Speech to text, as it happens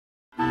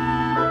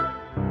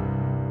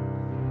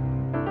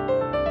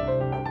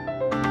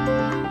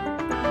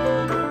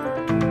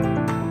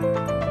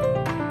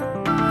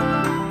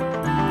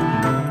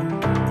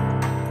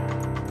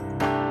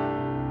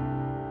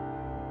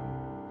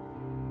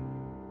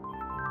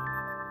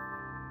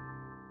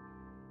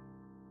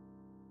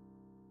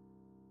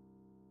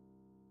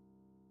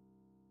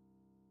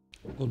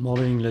Good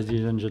morning,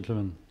 ladies and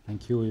gentlemen.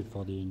 Thank you Yves,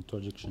 for the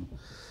introduction.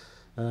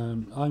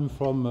 I'm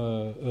from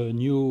a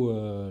new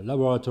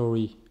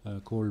laboratory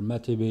called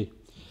MATEB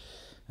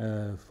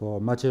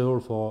for material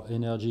for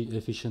energy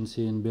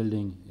efficiency in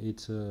building.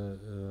 It's a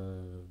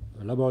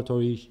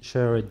laboratory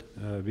shared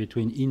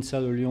between INSA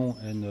de Lyon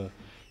and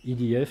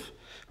EDF,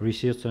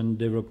 Research and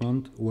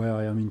Development, where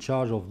I am in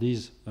charge of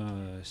these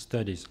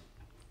studies.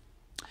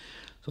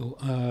 So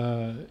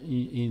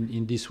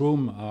in this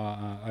room,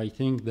 I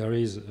think there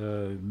is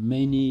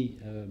many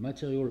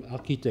material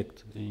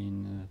architects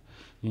in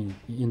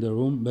the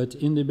room, but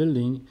in the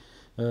building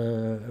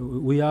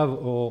we have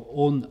our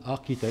own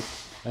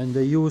architects, and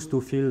they used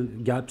to fill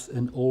gaps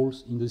and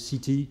holes in the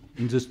city,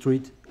 in the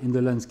street, in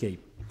the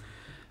landscape.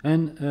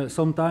 And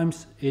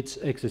sometimes it's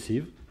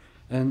excessive,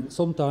 and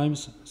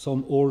sometimes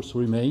some holes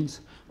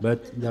remains,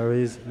 but there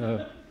is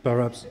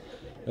perhaps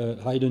a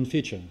hidden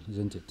feature,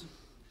 isn't it?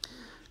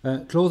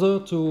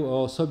 Closer to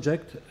our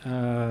subject,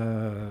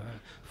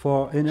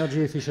 for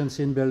energy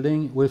efficiency in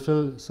building, we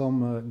fill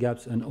some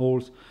gaps and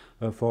holes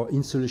for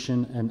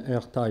insulation and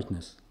air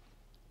tightness.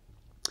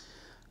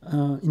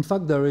 In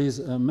fact, there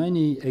is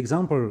many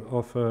examples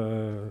of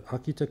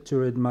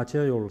architectural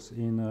materials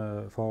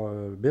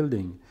for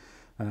building.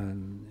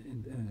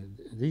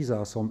 These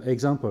are some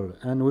examples,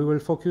 and we will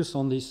focus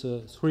on these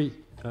three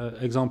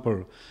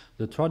examples: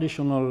 the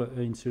traditional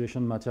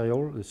insulation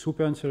material, the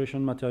super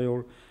insulation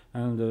material,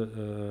 and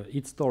the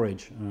heat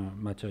storage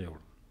material.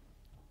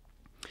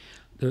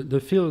 The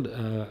field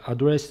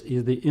addressed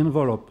is the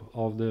envelope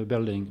of the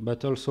building,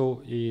 but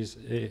also is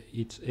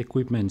its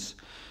equipments.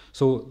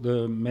 So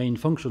the main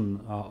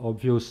functions are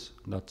obvious,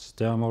 that's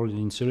thermal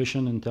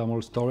insulation and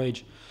thermal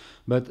storage,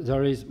 but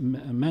there is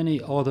many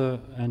other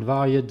and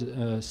varied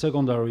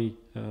secondary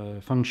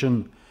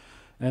functions,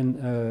 and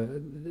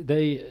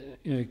they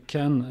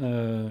can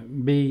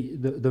be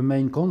the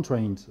main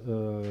constraint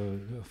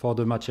for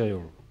the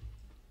material.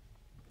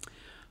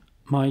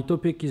 My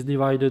topic is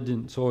divided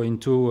in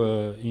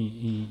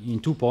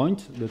two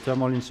points: the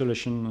thermal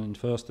insulation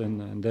first,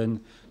 and then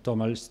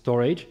thermal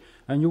storage.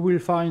 And you will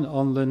find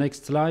on the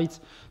next slide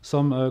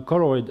some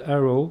colored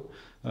arrow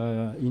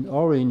in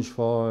orange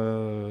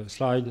for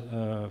slide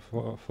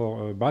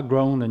for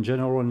background and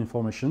general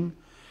information,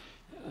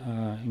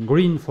 in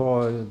green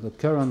for the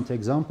current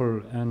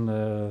example, and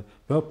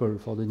purple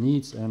for the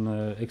needs and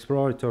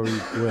exploratory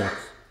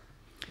works.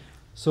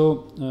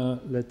 So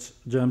let's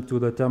jump to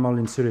the thermal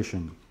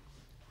insulation.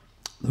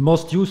 The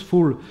most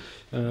useful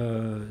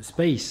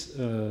space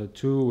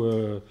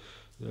to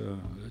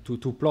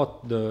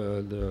plot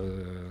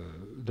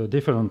the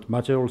different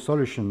material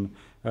solution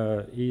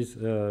is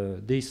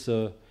this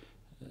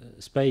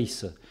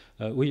space.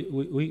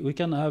 We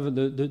can have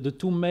the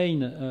two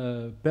main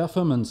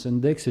performance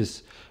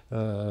indexes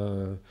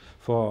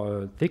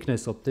for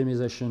thickness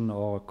optimization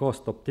or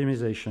cost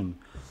optimization.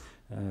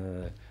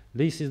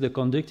 This is the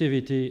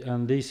conductivity,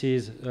 and this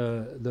is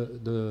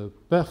the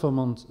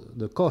performance,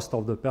 the cost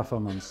of the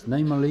performance,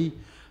 namely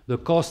the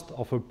cost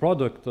of a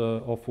product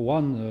of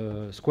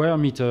 1 square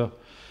meter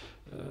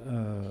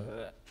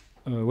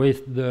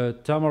with the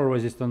thermal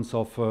resistance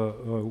of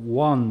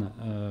 1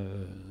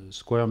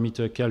 square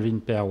meter Kelvin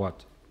per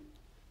watt.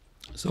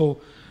 So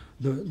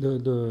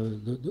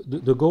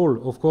the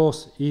goal, of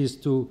course, is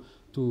to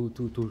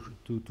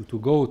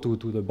go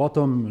to the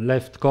bottom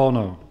left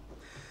corner,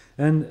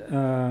 and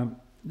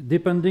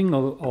depending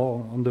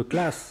on the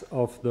class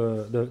of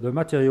the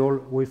material,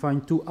 we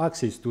find two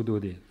axes to do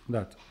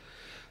that.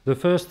 The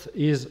first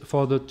is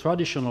for the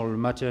traditional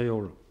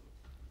material,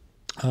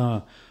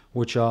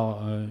 which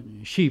are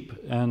cheap,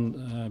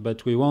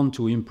 but we want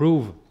to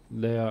improve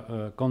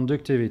their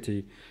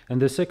conductivity.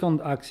 And the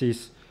second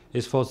axis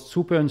is for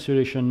super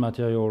insulation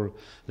material.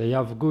 They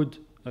have good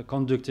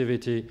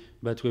conductivity,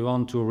 but we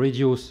want to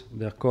reduce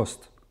their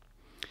cost.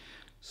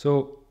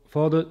 So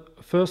for the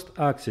first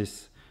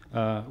axis,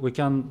 we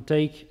can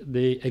take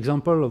the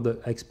example of the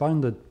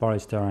expanded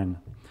polystyrene.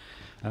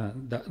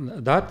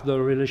 That's the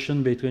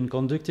relation between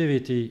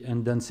conductivity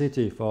and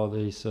density for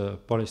this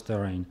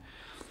polystyrene.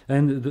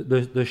 And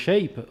the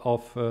shape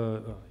of,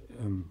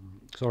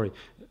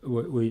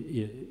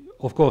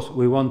 of course,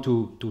 we want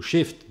to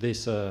shift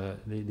this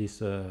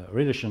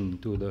relation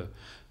to the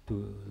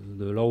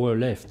lower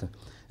left.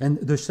 And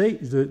the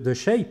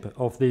shape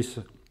of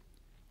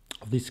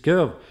this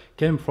curve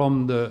came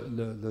from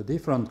the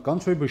different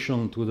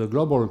contribution to the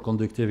global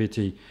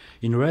conductivity.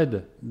 In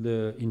red,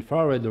 the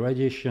infrared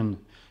radiation;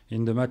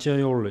 in the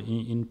material,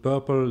 in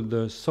purple,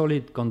 the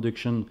solid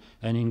conduction;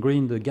 and in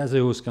green, the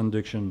gaseous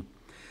conduction.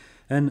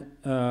 And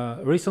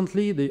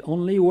recently, the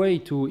only way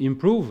to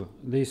improve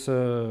this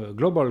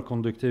global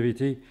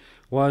conductivity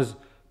was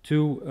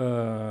to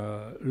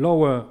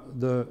lower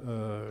the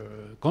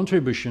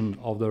contribution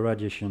of the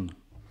radiation.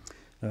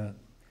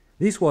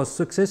 This was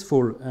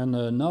successful,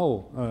 and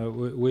now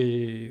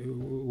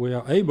we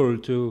are able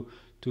to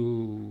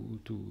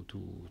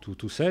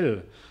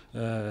sell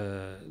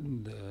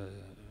the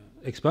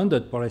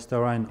expanded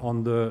polystyrene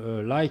on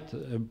the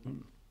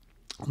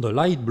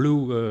light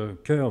blue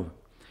curve.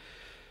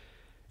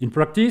 In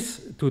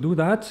practice, to do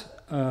that,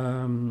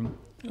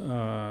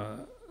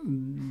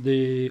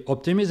 the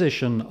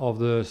optimization of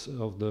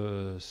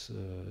the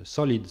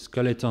solid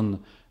skeleton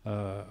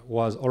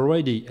was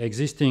already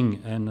existing,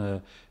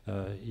 and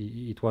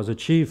it was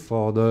achieved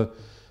for the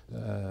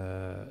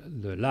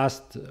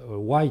last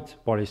white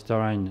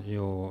polystyrene,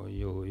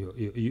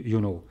 you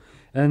know.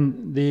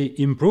 And the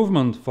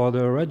improvement for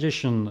the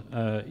radiation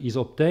is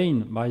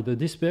obtained by the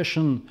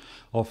dispersion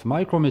of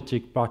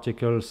micrometric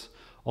particles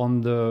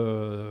on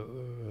the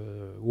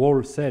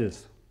wall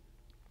cells.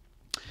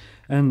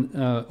 And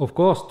of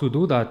course, to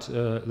do that,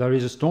 there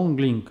is a strong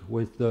link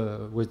with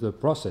the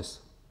process.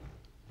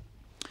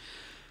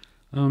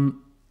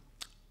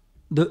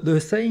 The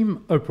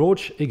same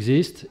approach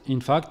exists, in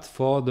fact,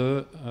 for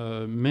the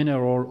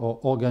mineral or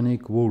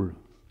organic wool.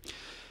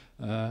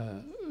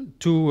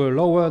 To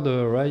lower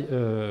the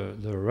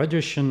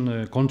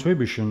radiation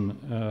contribution,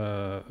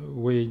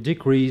 we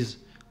decrease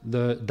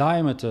the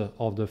diameter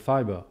of the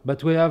fiber.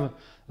 But we have,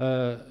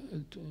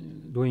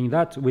 doing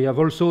that, we have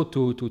also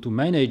to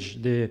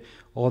manage the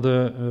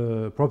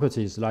other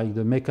properties, like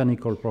the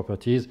mechanical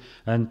properties,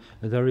 and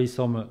there is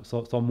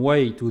some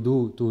way to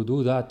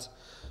do that.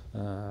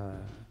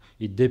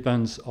 It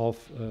depends of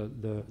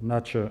the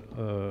nature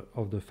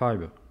of the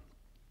fiber.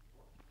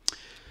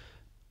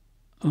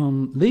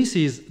 This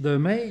is the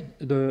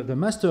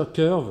master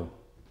curve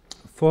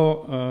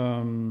for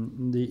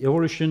the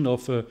evolution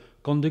of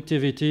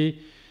conductivity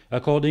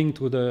according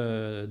to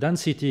the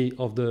density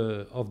of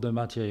the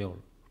material.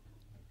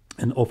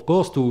 And of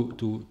course,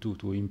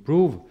 to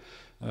improve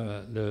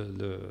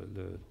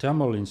the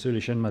thermal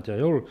insulation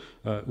material,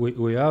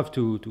 we have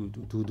to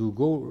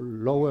go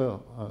lower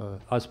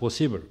as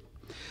possible.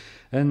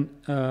 And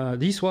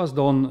this was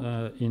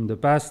done in the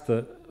past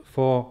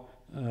for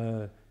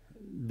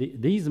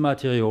these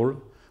materials,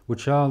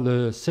 which are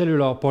the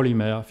cellular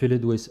polymer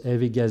filled with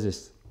heavy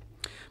gases.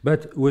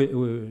 But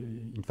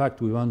in fact,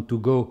 we want to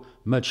go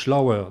much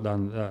lower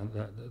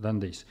than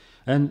this.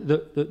 And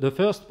the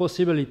first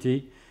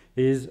possibility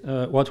is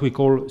what we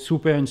call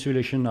super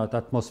insulation at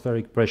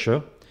atmospheric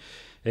pressure,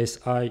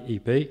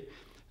 SIEP.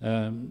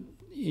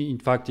 In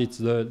fact, it's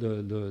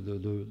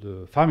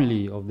the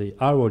family of the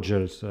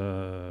aerogels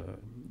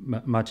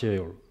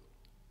material.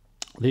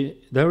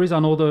 There is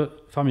another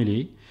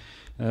family.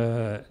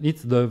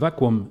 It's the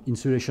vacuum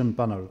insulation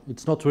panel.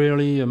 It's not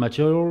really a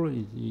material,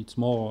 it's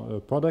more a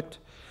product,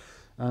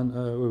 and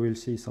we will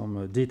see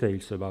some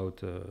details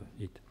about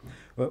it.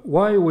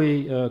 Why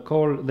we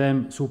call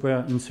them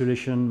super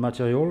insulation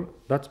material?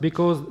 That's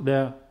because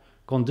their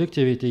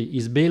conductivity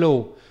is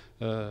below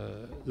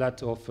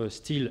that of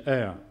steel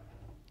air.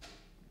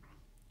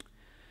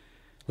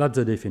 That's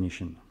the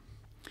definition.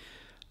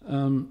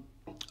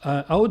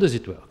 How does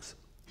it work?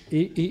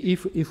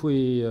 If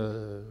we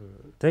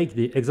take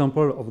the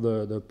example of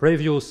the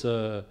previous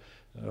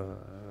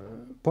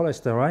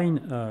polystyrene,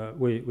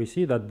 we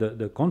see that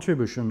the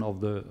contribution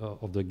of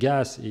the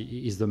gas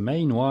is the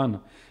main one.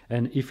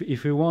 And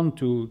if we want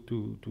to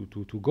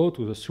go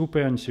to the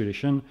super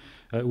insulation,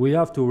 we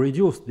have to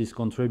reduce this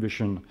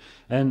contribution.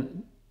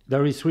 And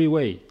there is three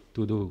ways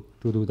to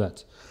do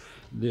that.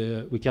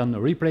 We can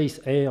replace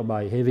air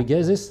by heavy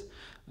gases.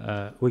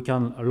 We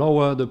can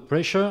lower the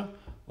pressure,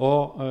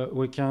 or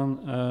we can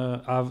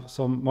have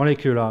some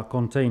molecular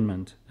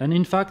containment. And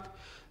in fact,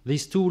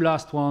 these two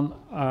last ones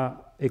are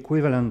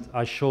equivalent,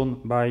 as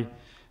shown by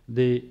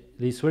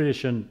this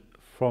relation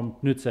from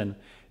Knudsen.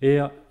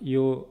 Here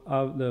you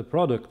have the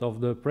product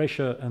of the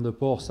pressure and the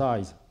pore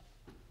size.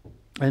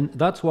 And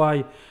that's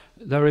why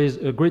there is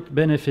a great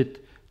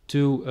benefit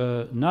to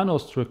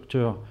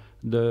nanostructure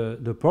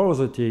the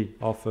porosity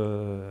of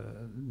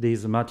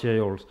these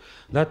materials.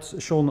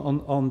 That's shown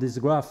on this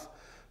graph,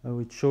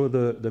 which show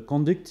the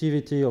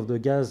conductivity of the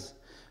gas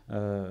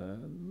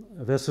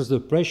versus the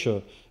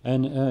pressure.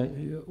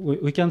 And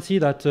we can see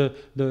that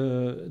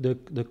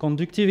the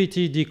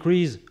conductivity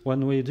decrease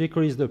when we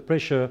decrease the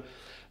pressure,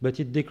 but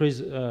it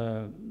decreases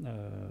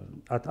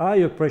at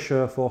higher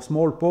pressure for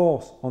small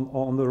pores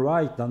on the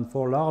right than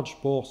for large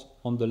pores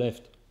on the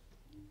left.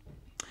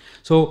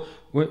 So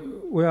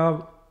we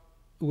have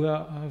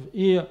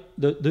here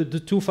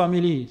the two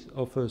families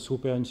of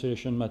super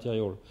insulation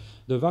material.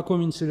 The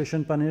vacuum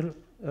insulation panel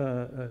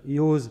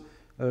use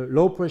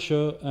low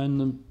pressure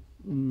and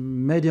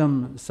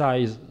medium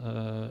size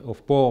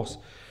of pores,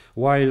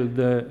 while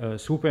the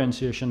super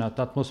insulation at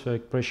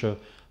atmospheric pressure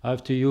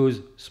have to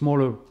use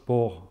smaller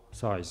pore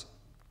size.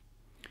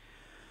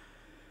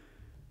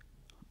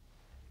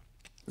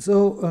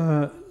 So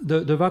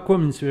the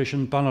vacuum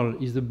insulation panel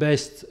is the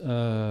best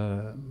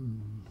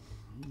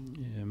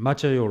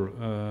material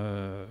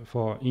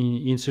for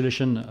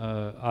insulation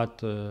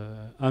at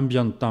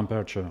ambient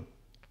temperature.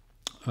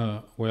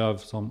 We have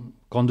some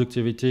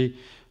conductivity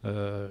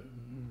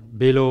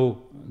below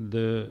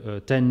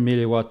the 10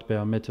 milliwatt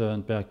per meter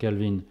and per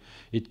Kelvin.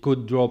 It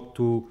could drop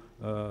to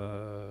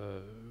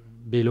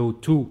below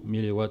 2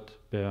 milliwatt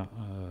per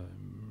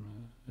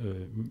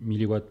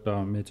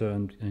meter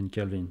and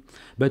Kelvin.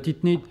 But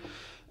it needs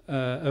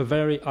a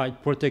very high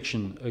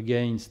protection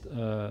against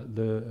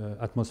the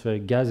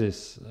atmospheric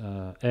gases,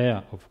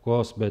 air, of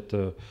course, but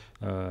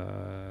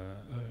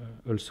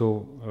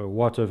also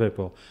water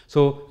vapor.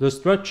 So the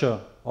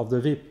structure of the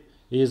VIP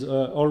is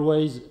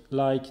always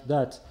like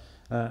that.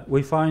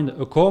 We find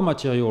a core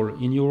material.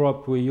 In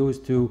Europe, we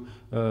used to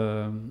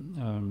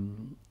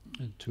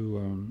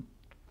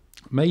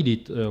made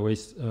it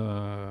with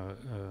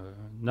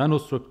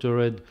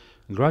nanostructured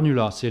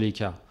granular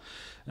silica,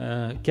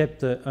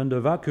 kept under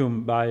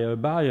vacuum by a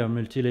barrier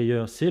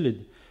multi-layer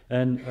sealed,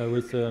 and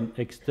with an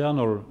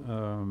external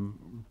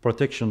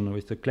protection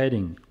with the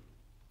cladding.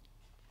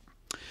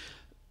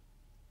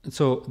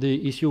 So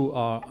the issue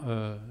are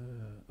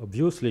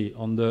obviously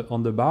on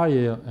the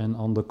barrier and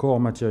on the core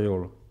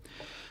material.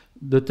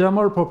 The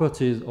thermal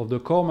properties of the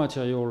core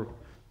material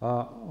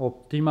are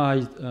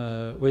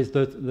optimized with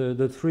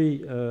the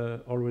three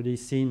already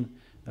seen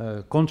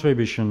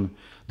contribution.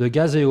 The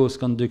gaseous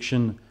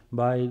conduction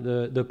by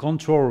the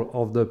control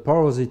of the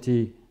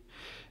porosity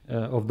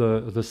of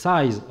the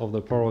size of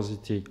the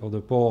porosity of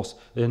the pores,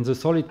 and the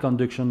solid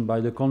conduction by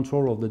the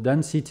control of the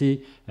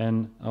density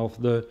and of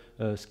the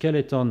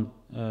skeleton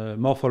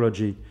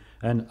morphology.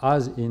 And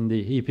as in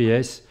the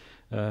EPS,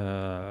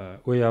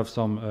 we have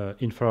some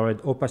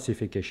infrared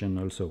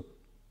opacification also.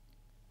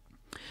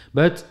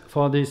 But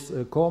for this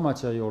core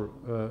material,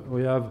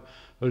 we have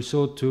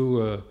also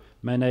to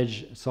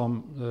manage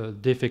some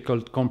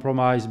difficult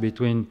compromise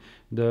between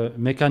the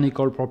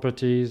mechanical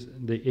properties,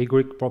 the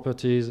hygric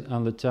properties,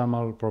 and the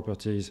thermal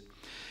properties.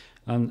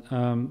 And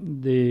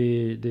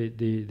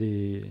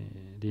the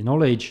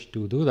knowledge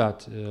to do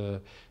that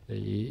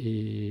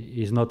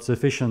is not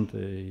sufficient.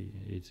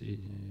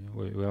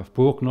 We have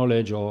poor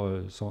knowledge,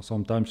 or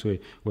sometimes we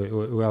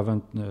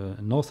haven't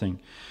nothing.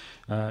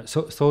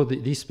 So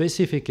the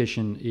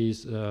specification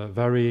is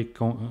very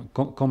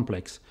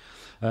complex.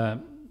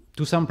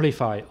 To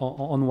simplify,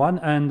 on one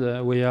hand,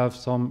 we have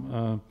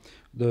some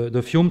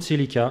the fumed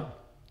silica,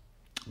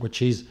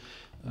 which is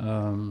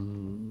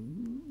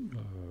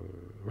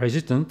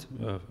resistant,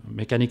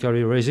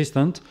 mechanically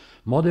resistant,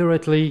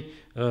 moderately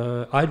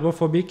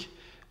hydrophobic,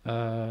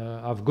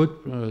 have good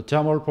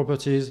thermal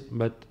properties,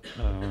 but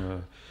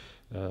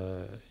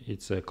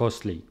it's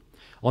costly.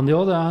 On the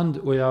other hand,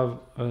 we have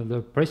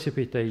the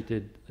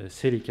precipitated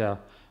silica,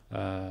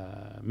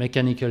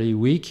 mechanically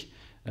weak,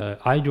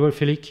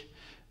 hydrophilic,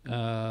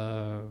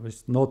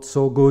 with not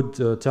so good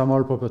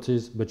thermal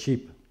properties, but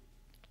cheap.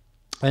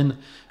 And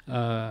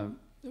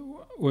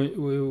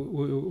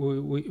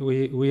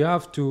we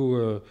have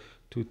to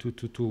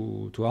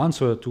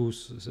answer to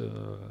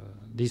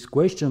this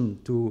question,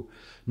 to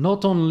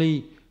not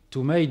only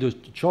to make the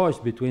choice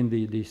between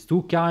these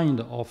two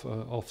kinds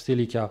of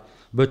silica,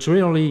 but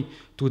really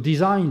to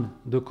design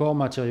the core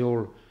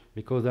material,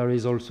 because there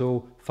is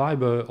also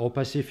fiber,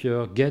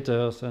 opacifier,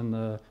 getters,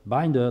 and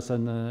binders,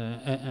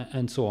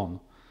 and so on.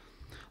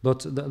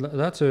 But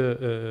that's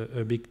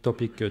a big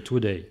topic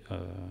today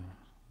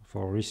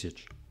for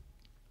research.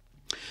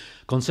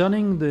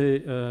 Concerning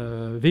the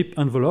VIP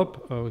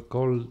envelope, we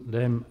call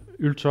them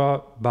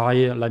ultra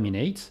barrier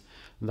laminates.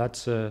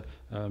 That's a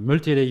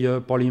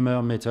multi-layer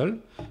polymer metal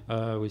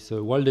with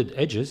welded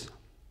edges,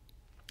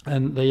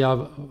 and they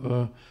have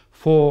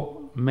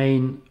four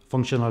main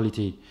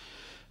functionality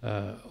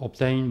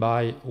obtained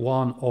by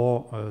one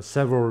or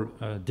several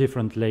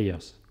different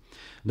layers.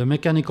 The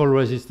mechanical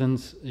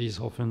resistance is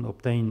often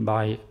obtained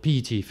by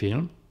PET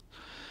film.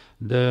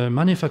 The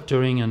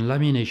manufacturing and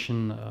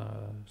lamination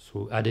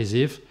through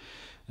adhesive,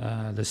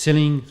 the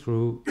sealing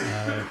through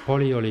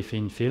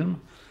polyolefin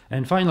film,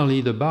 and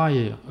finally the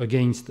barrier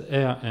against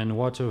air and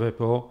water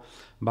vapor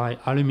by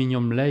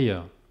aluminium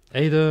layer,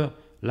 either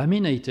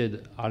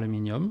laminated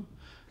aluminium,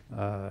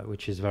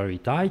 which is very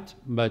tight,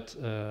 but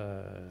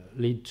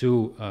lead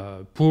to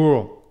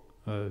poor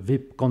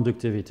VIP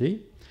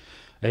conductivity,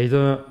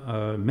 either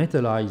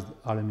metallized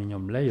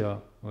aluminium layer,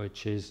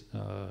 which is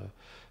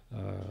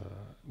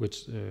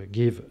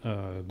give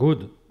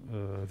good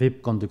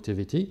VIP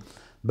conductivity,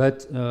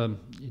 but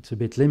it's a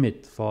bit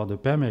limit for the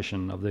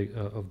permeation of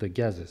the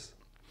gases.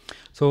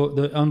 So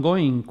the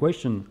ongoing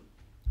question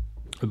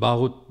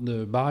about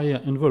the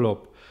barrier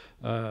envelope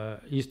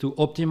is to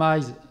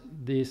optimize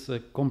this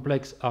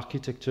complex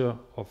architecture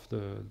of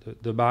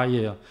the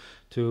barrier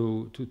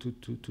to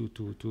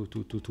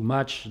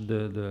match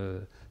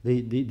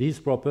these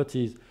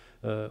properties.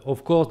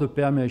 Of course, the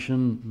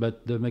permeation,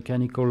 but the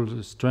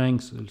mechanical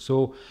strength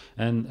also,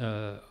 and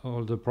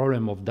all the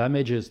problem of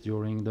damages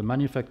during the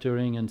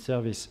manufacturing and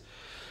service,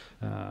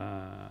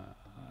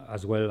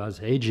 as well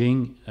as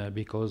aging,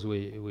 because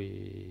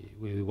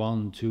we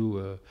want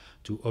to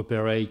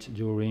operate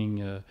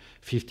during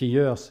 50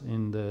 years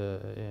in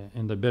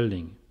the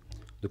building.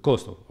 The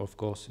cost, of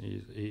course,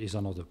 is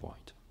another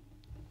point.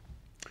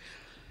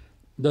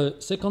 The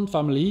second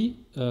family,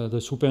 the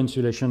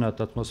superinsulation at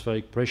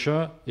atmospheric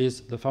pressure,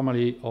 is the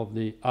family of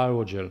the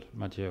aerogel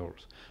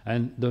materials,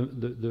 and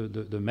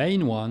the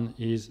main one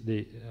is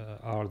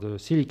are the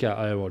silica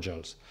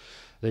aerogels.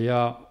 They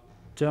are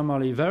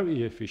thermally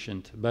very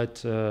efficient,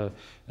 but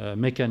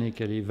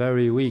mechanically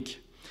very weak,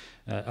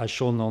 as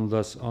shown on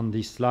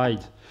this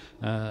slide.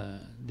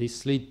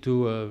 This leads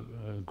to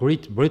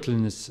great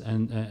brittleness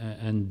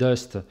and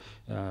dust.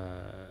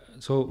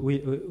 So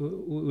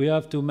we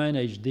have to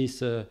manage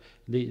this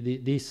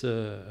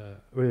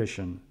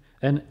relation.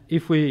 And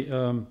if we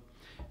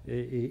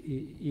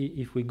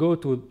go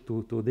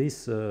to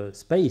this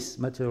space,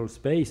 material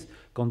space,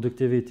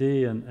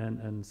 conductivity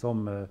and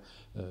some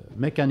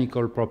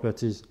mechanical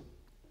properties,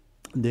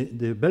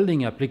 the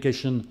building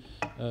application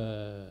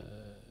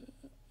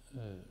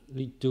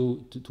lead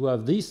to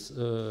have this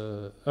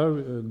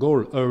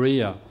goal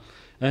area.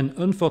 And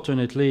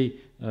unfortunately,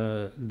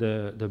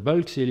 the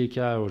bulk silica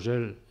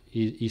aerogel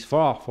is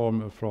far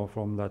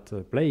from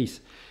that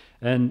place.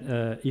 And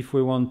if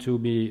we want to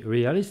be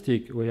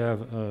realistic, we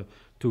have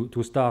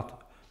to start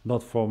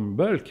not from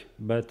bulk,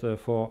 but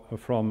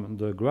from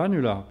the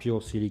granular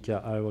pure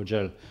silica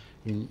aerogel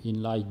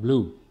in light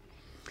blue.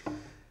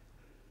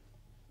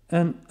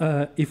 And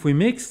if we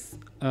mix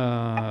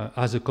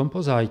as a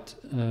composite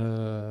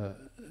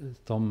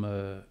some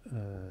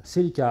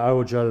silica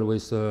aerogel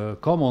with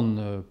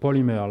common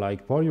polymer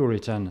like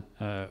polyurethane,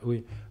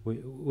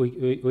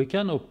 we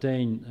can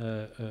obtain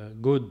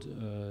good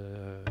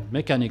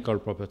mechanical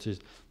properties,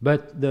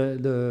 but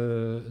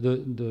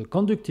the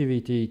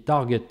conductivity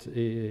target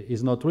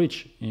is not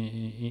reached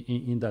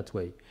in that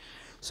way.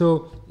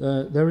 So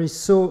there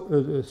is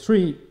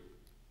three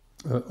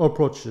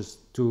approaches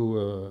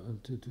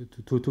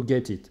to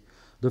get it.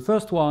 The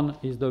first one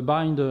is the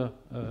binder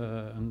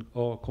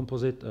or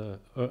composite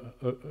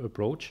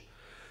approach.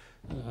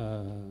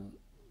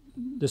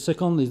 The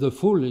second is the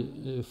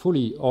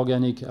fully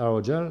organic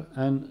aerogel,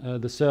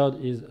 and the third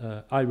is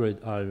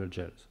hybrid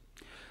aerogels.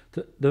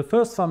 The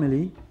first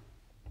family,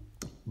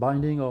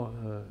 binding or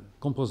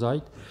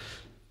composite,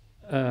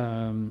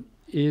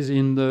 is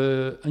in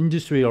the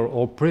industrial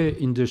or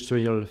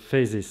pre-industrial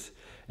phases,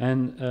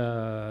 and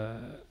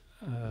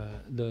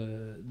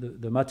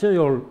the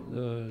material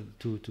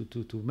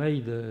to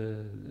make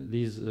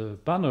this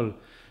panel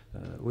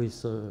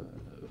with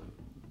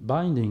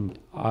binding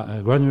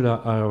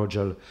granular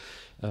aerogel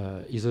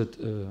is a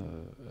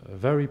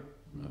very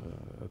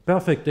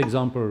perfect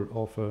example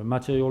of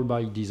material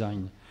by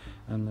design,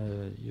 and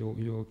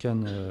you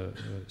can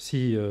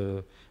see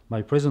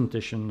my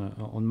presentation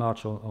on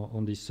March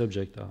on this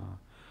subject.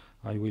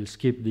 I will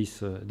skip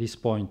this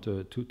point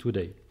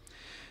today.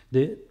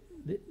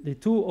 The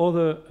two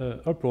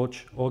other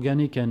approach,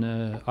 organic and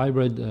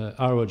hybrid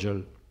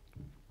aerogel,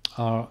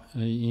 are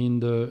in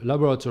the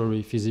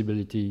laboratory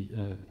feasibility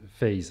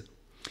phase.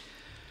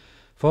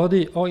 For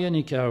the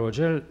organic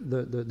aerogel,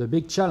 the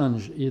big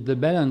challenge is the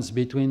balance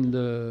between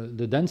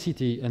the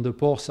density and the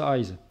pore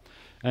size.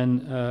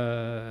 And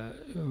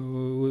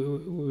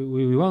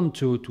we want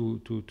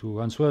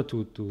to answer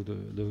to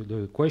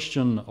the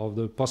question of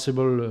the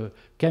possible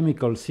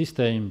chemical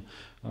system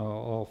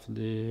of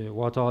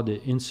what are the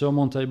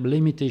insurmountable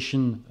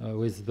limitation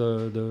with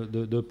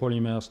the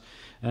polymers,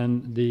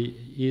 and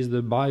is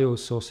the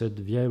biosourced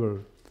viable.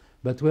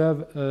 But we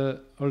have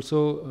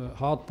also a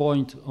hard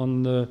point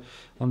on the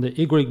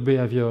hygric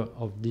behavior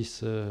of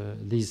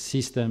these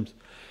systems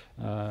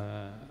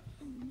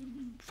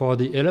for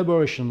the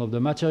elaboration of the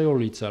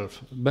material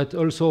itself, but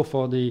also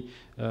for the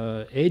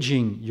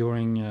aging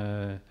during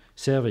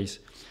service.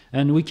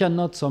 And we can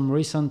note some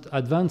recent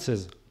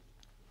advances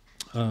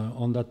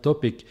on that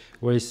topic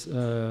with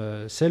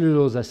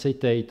cellulose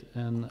acetate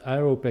and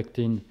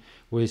aeropectin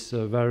with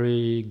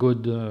very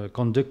good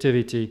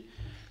conductivity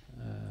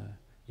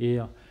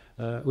here.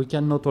 We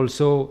can note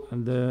also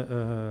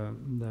the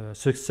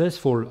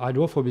successful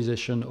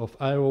hydrophobization of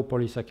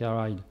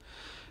aeropolysaccharide.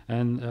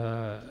 And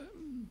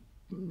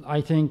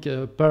I think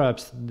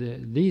perhaps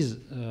these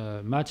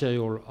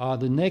materials are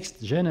the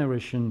next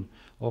generation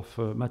of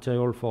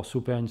material for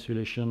super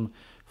insulation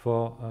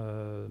for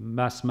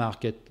mass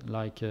market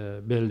like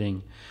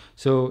building.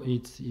 So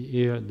it's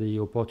here the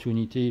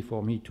opportunity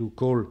for me to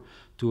call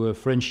to a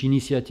French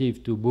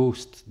initiative to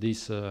boost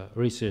this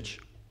research.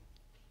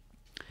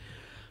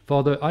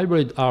 For the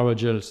hybrid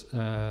aerogels,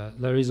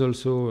 there is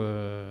also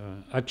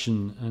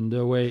action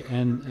underway,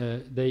 and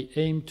they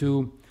aim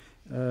to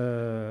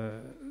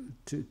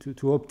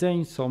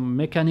obtain some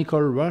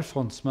mechanical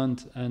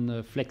reinforcement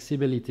and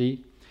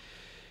flexibility.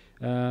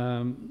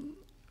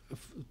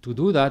 To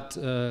do that,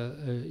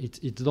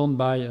 it's done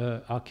by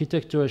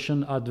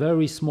architecturation at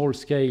very small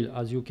scale,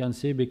 as you can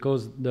see,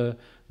 because the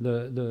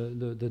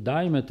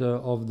diameter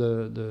of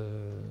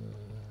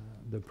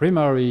the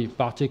primary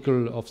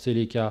particle of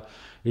silica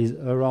is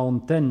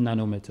around 10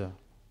 nanometer.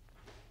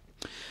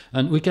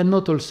 And we can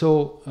note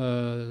also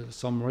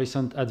some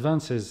recent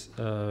advances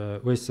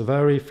with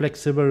very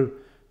flexible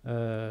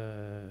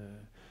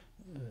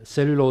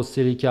cellulose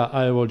silica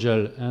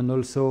aerogel, and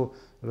also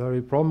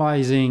very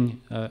promising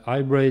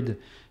hybrid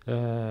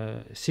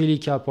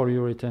silica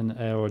polyurethane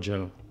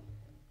aerogel.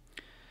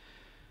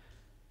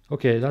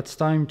 Okay, that's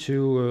time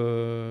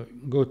to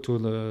go to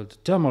the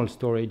thermal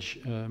storage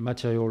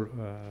material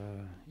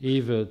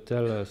Yves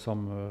tell us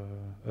some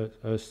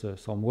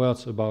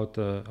words about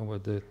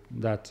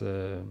that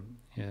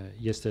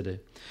yesterday.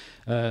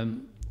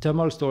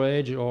 Thermal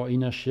storage or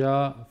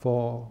inertia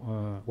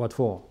for what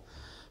for?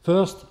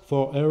 First,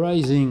 for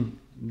erasing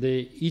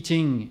the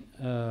heating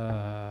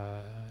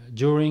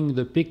during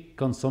the peak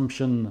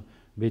consumption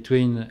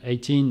between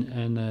 18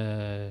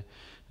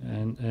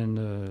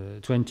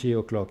 and 20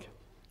 o'clock,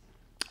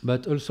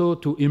 but also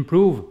to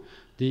improve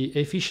the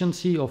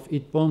efficiency of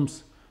heat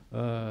pumps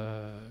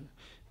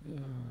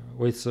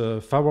with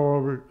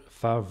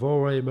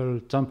favorable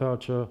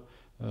temperature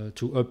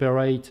to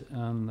operate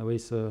and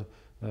with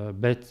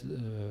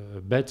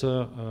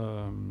better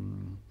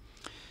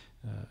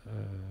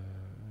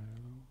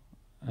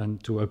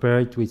and to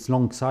operate with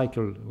long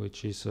cycle,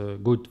 which is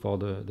good for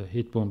the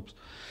heat pumps.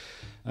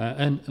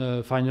 And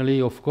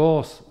finally, of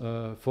course,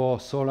 for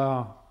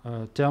solar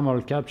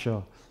thermal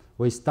capture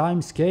with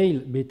time scale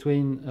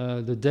between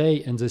the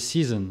day and the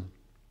season.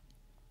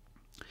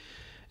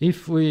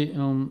 If we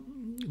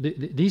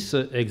this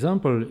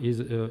example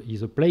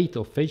is a plate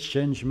of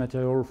exchange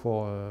material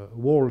for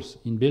walls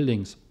in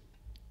buildings,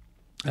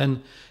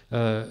 and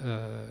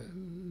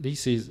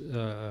this is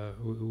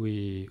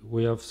we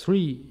have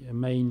three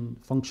main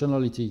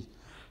functionalities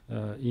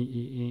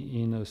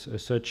in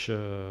such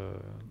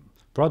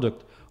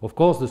product. Of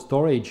course, the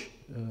storage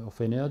of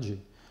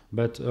energy,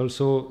 but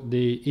also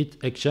the heat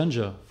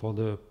exchanger for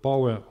the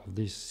power of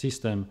this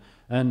system,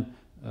 and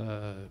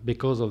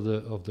because of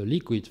the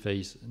liquid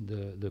phase,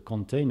 the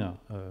container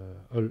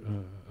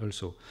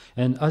also.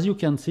 And as you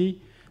can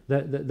see,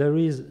 there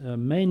is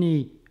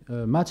many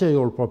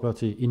material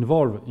property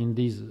involved in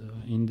this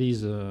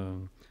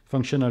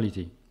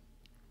functionality.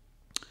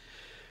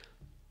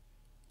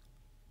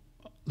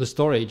 The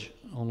storage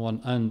on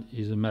one hand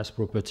is a mass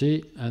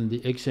property, and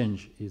the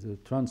exchange is a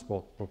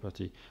transport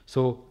property.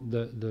 So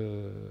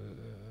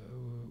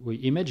we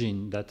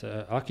imagine that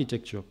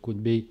architecture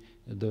could be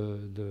the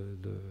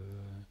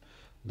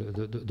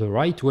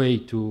right way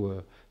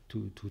to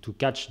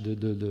catch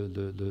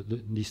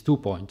these 2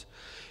 points.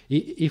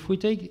 If we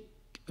take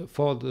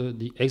for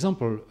the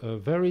example a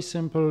very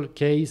simple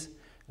case,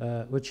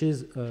 which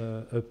is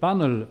a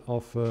panel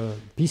of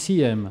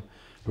PCM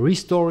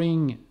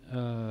restoring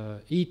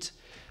heat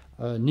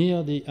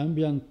near the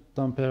ambient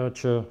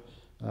temperature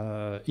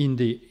in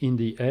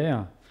the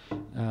air,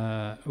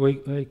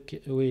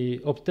 we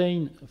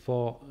obtain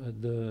for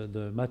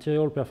the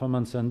material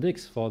performance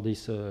index for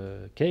this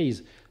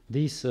case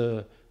this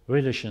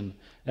relation.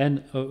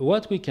 And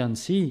what we can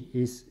see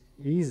is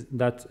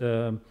that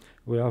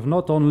we have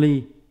not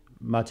only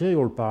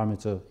material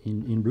parameter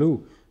in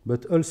blue,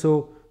 but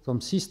also some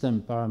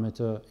system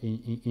parameter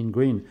in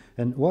green.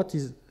 And what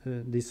is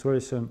this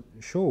relation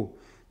show?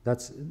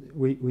 That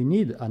we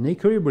need an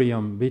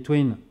equilibrium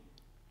between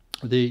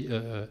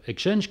the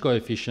exchange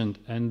coefficient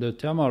and the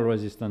thermal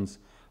resistance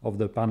of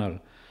the panel.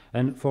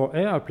 And for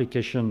air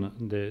application,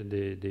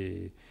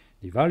 the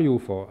value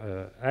for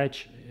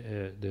H,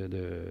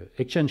 the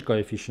exchange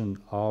coefficient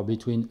are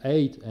between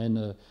 8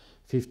 and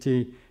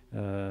 50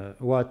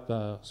 watt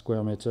per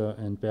square meter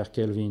and per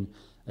Kelvin.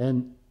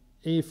 And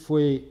if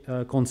we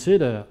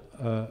consider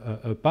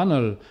a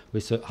panel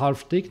with a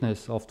half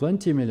thickness of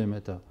 20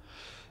 millimeter,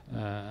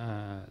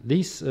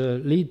 this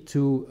lead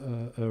to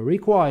a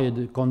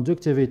required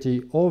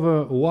conductivity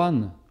over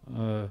 1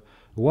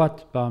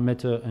 watt per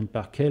meter and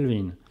per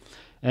Kelvin.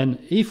 And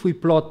if we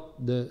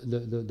plot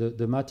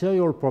the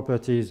material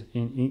properties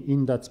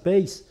in that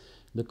space,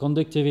 the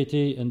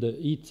conductivity and the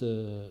heat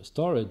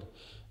stored,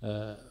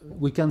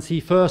 we can see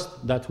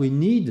first that we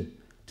need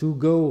to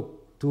go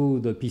to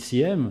the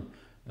PCM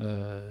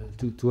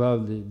to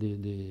have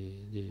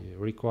the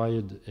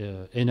required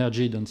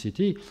energy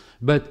density,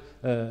 but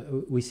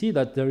we see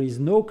that there is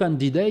no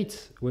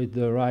candidate with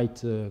the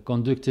right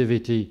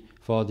conductivity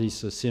for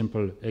this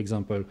simple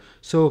example.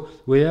 So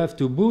we have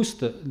to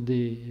boost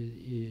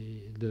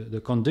the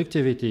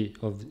conductivity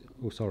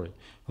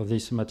of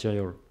this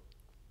material.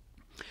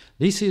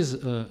 This is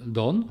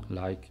done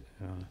like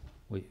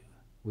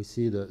we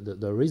see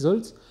the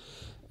results,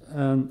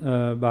 and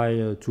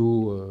by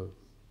two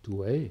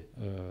way.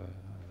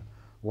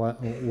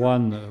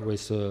 One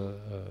with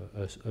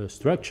a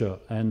structure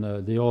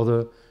and the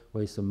other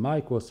with a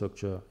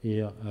microstructure,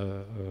 here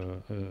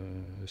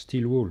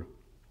steel wool.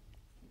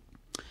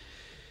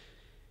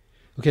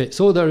 Okay,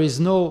 so there is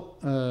no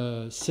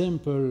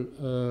simple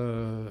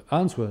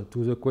answer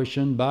to the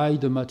question by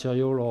the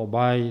material or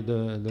by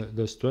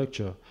the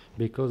structure,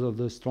 because of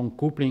the strong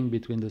coupling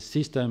between the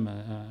system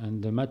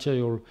and the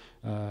material.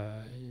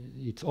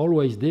 It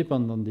always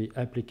depends on the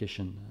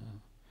application.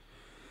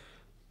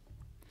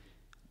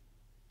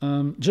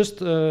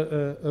 Just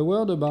a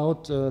word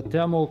about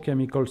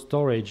thermochemical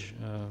storage,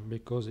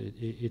 because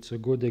it's a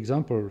good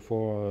example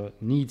for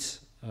needs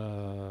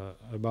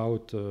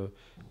about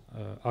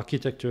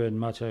architecture and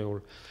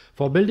material.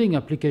 For building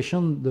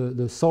application,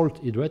 the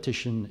salt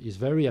hydration is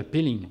very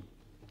appealing,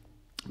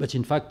 but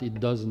in fact it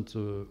doesn't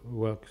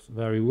work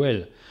very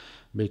well,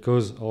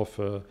 because of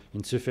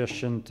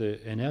insufficient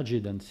energy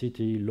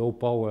density, low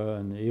power,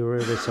 and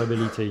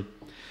irreversibility.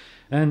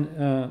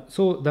 And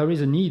so there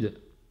is a need,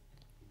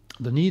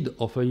 the need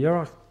of a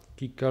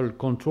hierarchical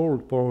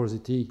controlled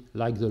porosity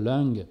like the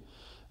lung,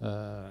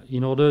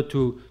 in order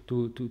to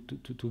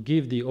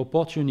give the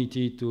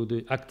opportunity to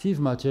the active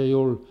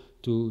material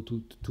to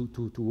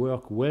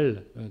work well,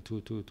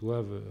 to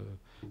have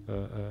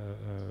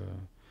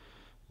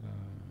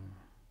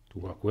to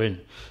work well.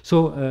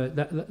 So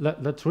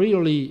that's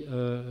really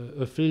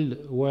a field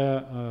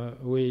where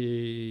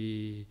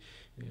we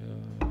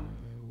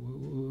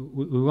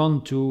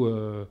want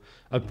to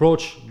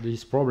approach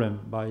this problem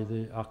by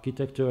the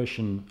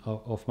architecturation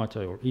of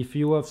material. If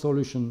you have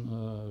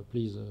solution,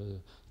 please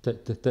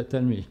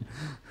tell me.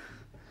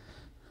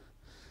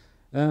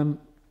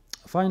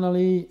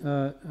 Finally,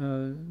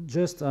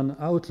 just an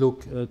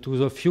outlook to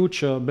the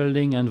future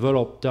building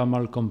envelope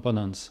thermal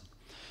components.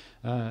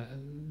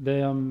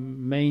 Their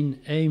main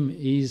aim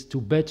is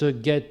to better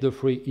get the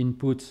free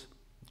inputs,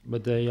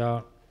 but there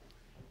are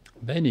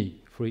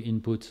many free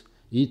inputs: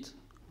 heat,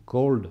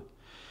 cold,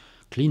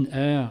 clean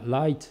air,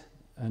 light,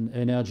 and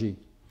energy.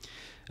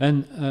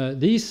 And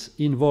this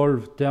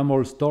involves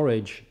thermal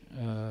storage,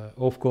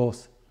 of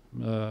course,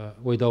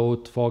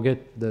 without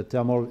forget the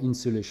thermal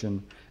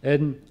insulation.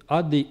 And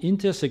at the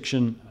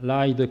intersection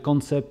lie the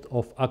concept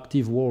of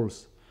active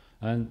walls,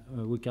 and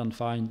we can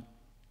find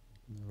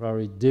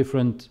very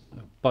different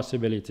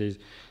possibilities.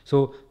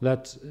 So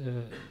that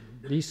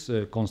this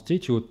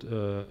constitute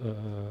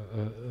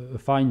a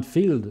fine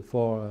field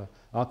for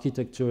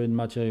architecture and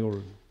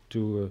material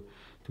to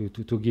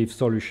give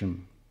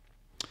solution.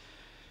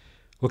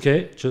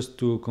 Okay, just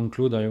to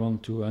conclude, I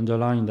want to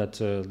underline that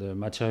the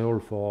material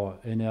for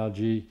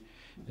energy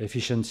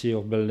efficiency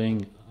of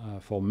building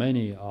for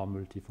many are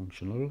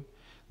multifunctional.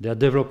 Their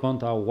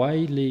development are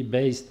widely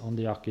based on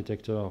the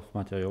architecture of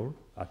material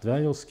at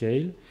various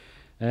scale,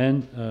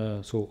 and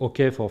so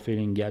okay for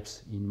filling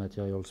gaps in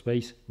material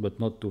space, but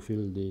not to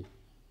fill the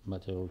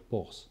material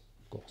pores,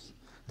 of course.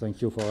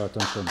 Thank you for your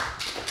attention.